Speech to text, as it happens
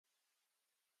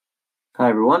Hi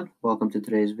everyone, welcome to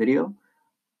today's video.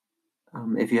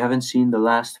 If you haven't seen the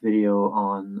last video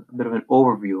on a bit of an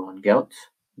overview on gout,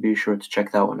 be sure to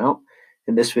check that one out.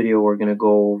 In this video, we're going to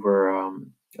go over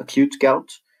acute gout.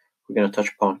 We're going to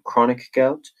touch upon chronic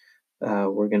gout.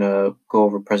 We're going to go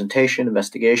over presentation,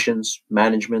 investigations,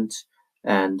 management,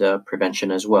 and prevention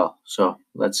as well. So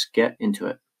let's get into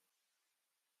it.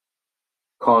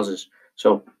 Causes.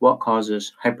 So what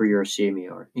causes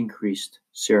hyperuricemia or increased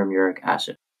serum uric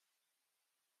acid?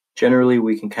 Generally,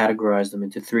 we can categorize them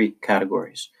into three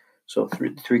categories. So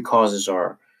three causes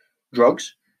are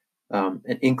drugs, an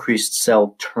increased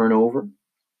cell turnover,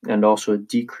 and also a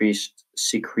decreased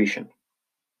secretion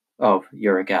of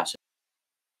uric acid.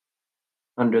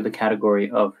 Under the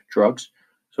category of drugs,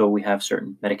 so we have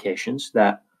certain medications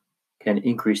that can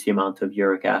increase the amount of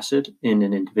uric acid in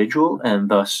an individual and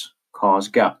thus cause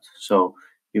gout. So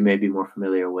you may be more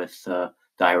familiar with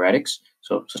diuretics,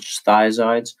 so such as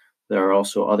thiazides. There are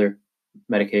also other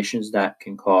medications that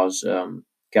can cause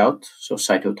gout, so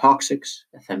cytotoxics,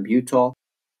 ethambutol.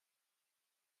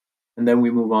 And then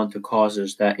we move on to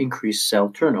causes that increase cell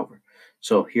turnover.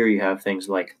 So here you have things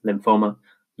like lymphoma,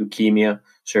 leukemia,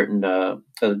 certain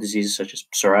other diseases such as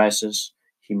psoriasis,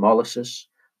 hemolysis,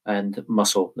 and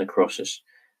muscle necrosis.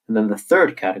 And then the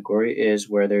third category is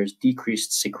where there's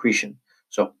decreased secretion.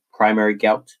 So primary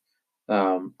gout,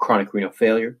 chronic renal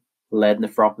failure, lead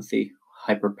nephropathy,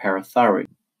 hyperparathyroidism.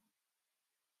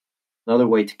 Another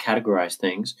way to categorize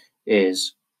things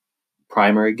is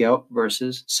primary gout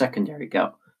versus secondary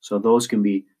gout. So those can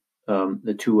be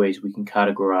the two ways we can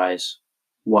categorize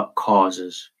what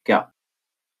causes gout.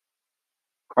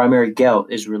 Primary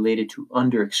gout is related to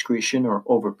underexcretion or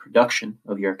overproduction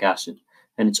of uric acid,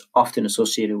 and it's often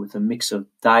associated with a mix of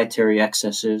dietary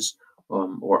excesses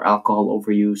or alcohol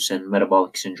overuse and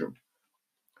metabolic syndrome.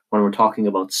 When we're talking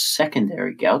about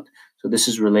secondary gout, so this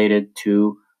is related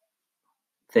to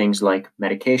things like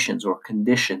medications or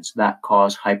conditions that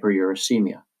cause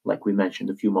hyperuricemia, like we mentioned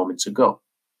a few moments ago.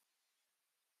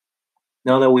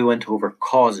 Now that we went over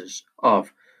causes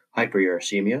of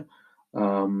hyperuricemia,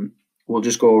 we'll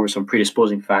just go over some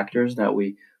predisposing factors that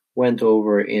we went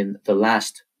over in the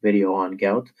last video on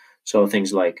gout. So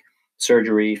things like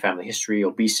surgery, family history,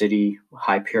 obesity,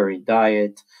 high purine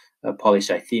diet,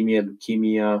 polycythemia,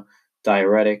 leukemia,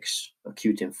 diuretics,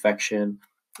 acute infection,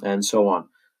 and so on.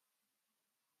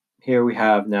 Here we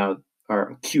have now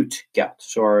our acute gout,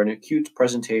 so an acute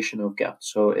presentation of gout.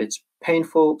 So it's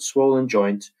painful, swollen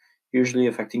joint, usually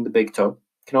affecting the big toe.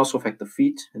 Can also affect the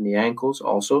feet and the ankles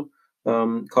also,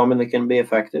 commonly can be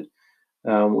affected.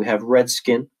 We have red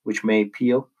skin, which may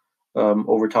peel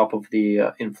over top of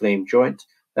the inflamed joint,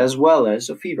 as well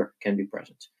as a fever can be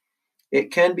present.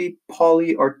 It can be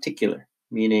polyarticular,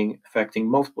 meaning affecting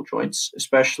multiple joints,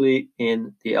 especially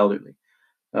in the elderly.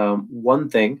 One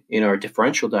thing in our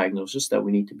differential diagnosis that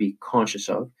we need to be conscious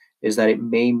of is that it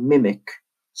may mimic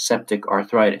septic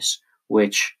arthritis,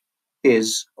 which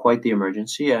is quite the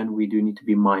emergency, and we do need to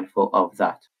be mindful of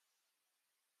that.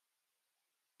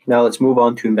 Now let's move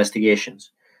on to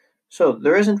investigations. So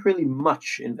there isn't really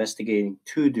much investigating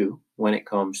to do when it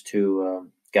comes to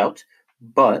gout,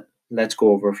 but let's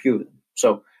go over a few of them.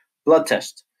 So blood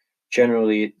test,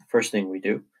 generally the first thing we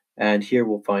do, and here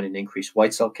we'll find an increased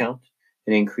white cell count,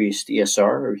 an increased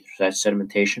ESR, erythrocyte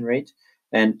sedimentation rate,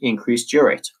 and increased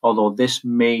urate, although this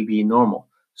may be normal.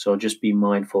 So just be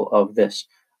mindful of this.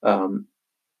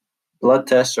 Blood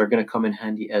tests are going to come in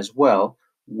handy as well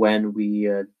when we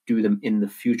do them in the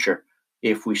future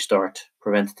if we start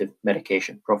preventative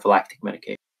medication, prophylactic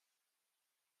medication.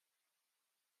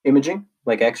 Imaging,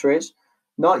 like x-rays,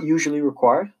 not usually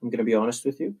required, I'm going to be honest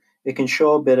with you. It can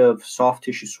show a bit of soft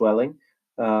tissue swelling,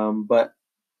 but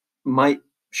might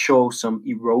show some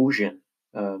erosion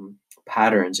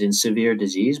patterns in severe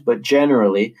disease, but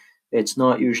generally it's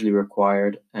not usually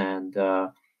required, and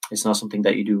it's not something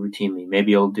that you do routinely.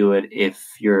 Maybe you'll do it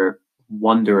if you're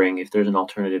wondering if there's an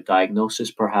alternative diagnosis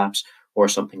perhaps, or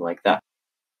something like that.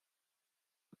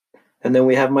 And then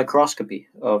we have microscopy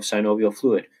of synovial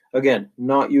fluid. Again,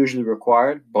 not usually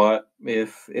required, but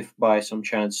if by some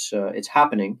chance it's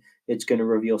happening, it's going to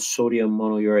reveal sodium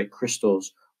monourate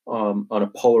crystals on a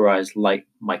polarized light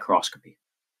microscopy.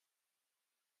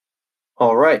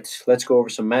 All right, let's go over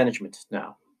some management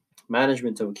now.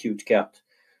 Management of acute gout.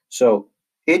 So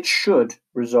it should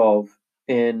resolve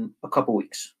in a couple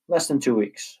weeks, less than 2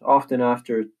 weeks, often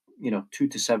after 2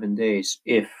 to 7 days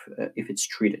if it's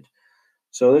treated.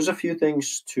 So there's a few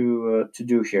things to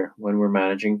do here when we're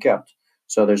managing gout.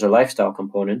 So there's a lifestyle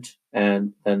component,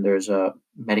 and then there's a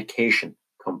medication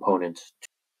component.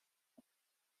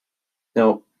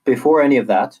 Now, before any of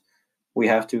that, we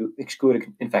have to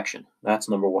exclude infection. That's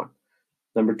number one.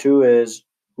 Number two is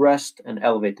rest and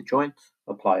elevate the joint,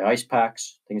 apply ice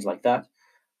packs, things like that.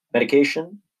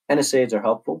 Medication, NSAIDs are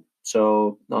helpful,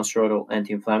 so non-steroidal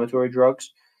anti-inflammatory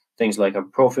drugs, things like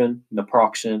ibuprofen,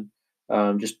 naproxen.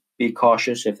 Just be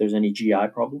cautious if there's any GI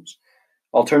problems.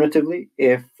 Alternatively,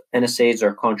 if NSAIDs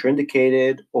are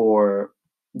contraindicated or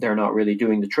they're not really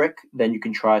doing the trick, then you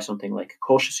can try something like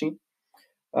colchicine.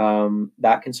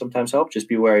 That can sometimes help. Just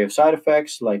be wary of side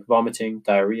effects like vomiting,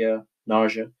 diarrhea,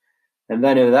 nausea. And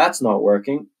then if that's not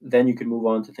working, then you can move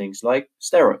on to things like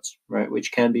steroids, right,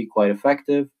 which can be quite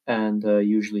effective and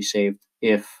usually saved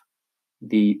if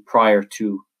the prior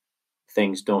two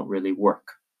things don't really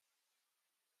work.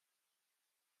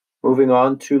 Moving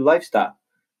on to lifestyle.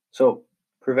 So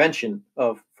prevention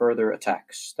of further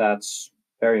attacks. That's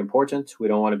very important. We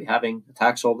don't want to be having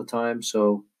attacks all the time,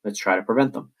 so let's try to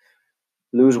prevent them.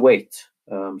 Lose weight,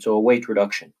 so a weight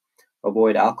reduction.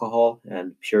 Avoid alcohol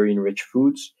and purine-rich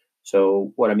foods.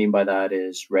 So what I mean by that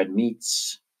is red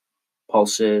meats,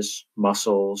 pulses,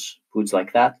 mussels, foods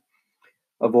like that.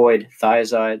 Avoid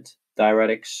thiazide,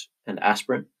 diuretics, and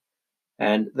aspirin.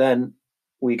 And then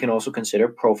we can also consider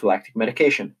prophylactic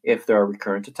medication if there are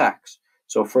recurrent attacks.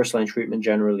 So first-line treatment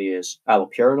generally is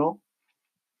allopurinol.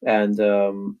 And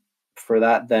for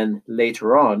that, then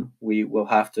later on, we will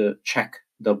have to check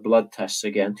the blood tests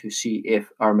again to see if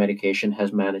our medication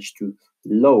has managed to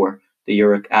lower the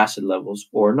uric acid levels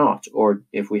or not, or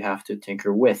if we have to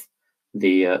tinker with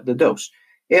the dose.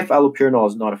 If allopurinol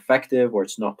is not effective or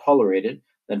it's not tolerated,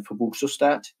 then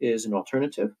febuxostat is an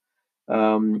alternative,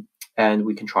 and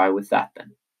we can try with that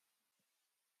then.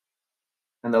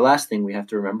 And the last thing we have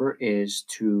to remember is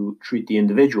to treat the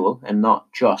individual and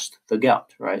not just the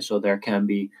gout, right? So there can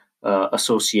be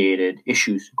associated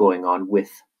issues going on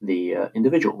with the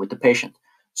individual, with the patient.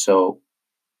 So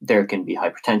there can be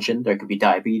hypertension, there can be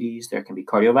diabetes, there can be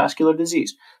cardiovascular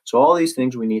disease. So all these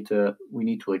things we need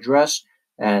to address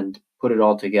and put it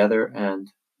all together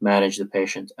and manage the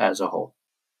patient as a whole.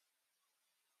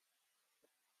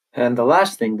 And the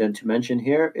last thing then to mention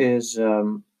here is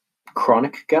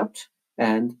chronic gout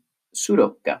and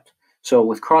pseudo gout. So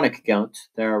with chronic gout,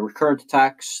 there are recurrent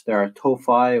attacks, there are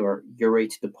tophi or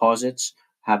urate deposits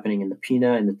happening in the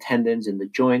pinna, in the tendons, in the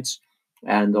joints,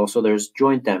 and also there's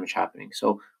joint damage happening.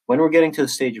 So when we're getting to the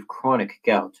stage of chronic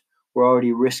gout, we're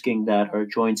already risking that our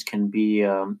joints can be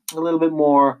a little bit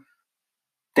more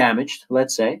damaged,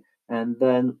 let's say, and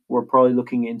then we're probably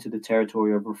looking into the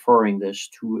territory of referring this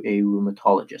to a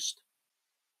rheumatologist.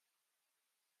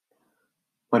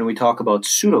 When we talk about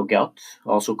pseudogout,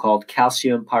 also called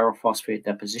calcium pyrophosphate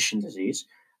deposition disease,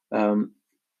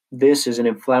 this is an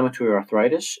inflammatory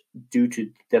arthritis due to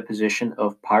deposition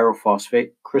of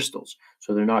pyrophosphate crystals.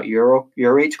 So they're not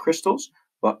urate crystals,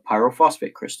 but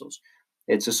pyrophosphate crystals.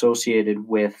 It's associated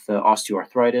with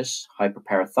osteoarthritis,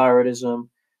 hyperparathyroidism,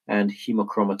 and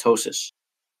hemochromatosis.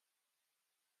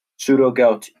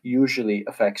 Pseudogout usually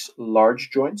affects large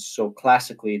joints, so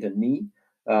classically the knee.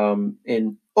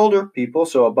 In older people,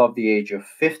 so above the age of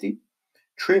 50,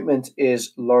 treatment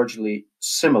is largely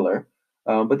similar.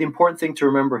 But the important thing to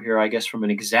remember here, I guess, from an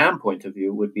exam point of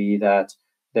view, would be that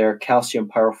they're calcium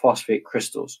pyrophosphate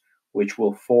crystals, which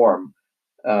will form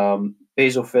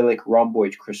basophilic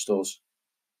rhomboid crystals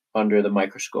under the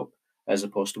microscope, as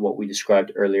opposed to what we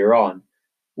described earlier on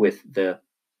with the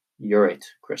urate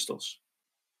crystals.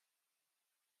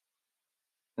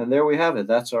 And there we have it.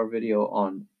 That's our video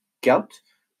on gout.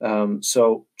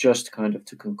 So just kind of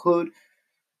to conclude,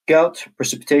 gout,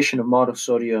 precipitation of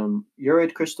monosodium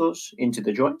urate crystals into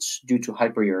the joints due to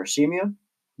hyperuricemia.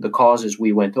 The causes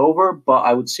we went over, but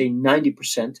I would say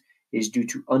 90% is due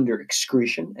to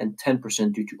under-excretion and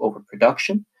 10% due to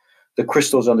overproduction. The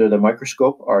crystals under the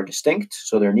microscope are distinct,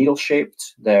 so they're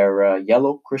needle-shaped, they're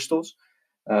yellow crystals.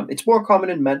 It's more common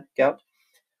in men, gout.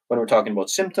 When we're talking about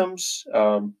symptoms,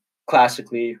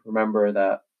 classically, remember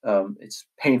that it's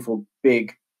painful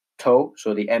big toe,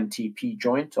 so the MTP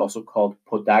joint, also called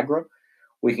podagra.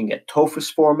 We can get tophus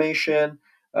formation.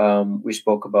 We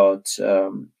spoke about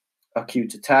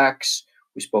acute attacks.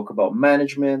 We spoke about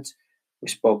management. We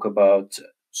spoke about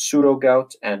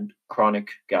pseudo-gout and chronic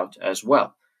gout as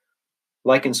well.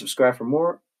 Like and subscribe for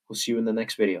more. We'll see you in the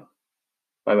next video.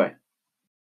 Bye-bye.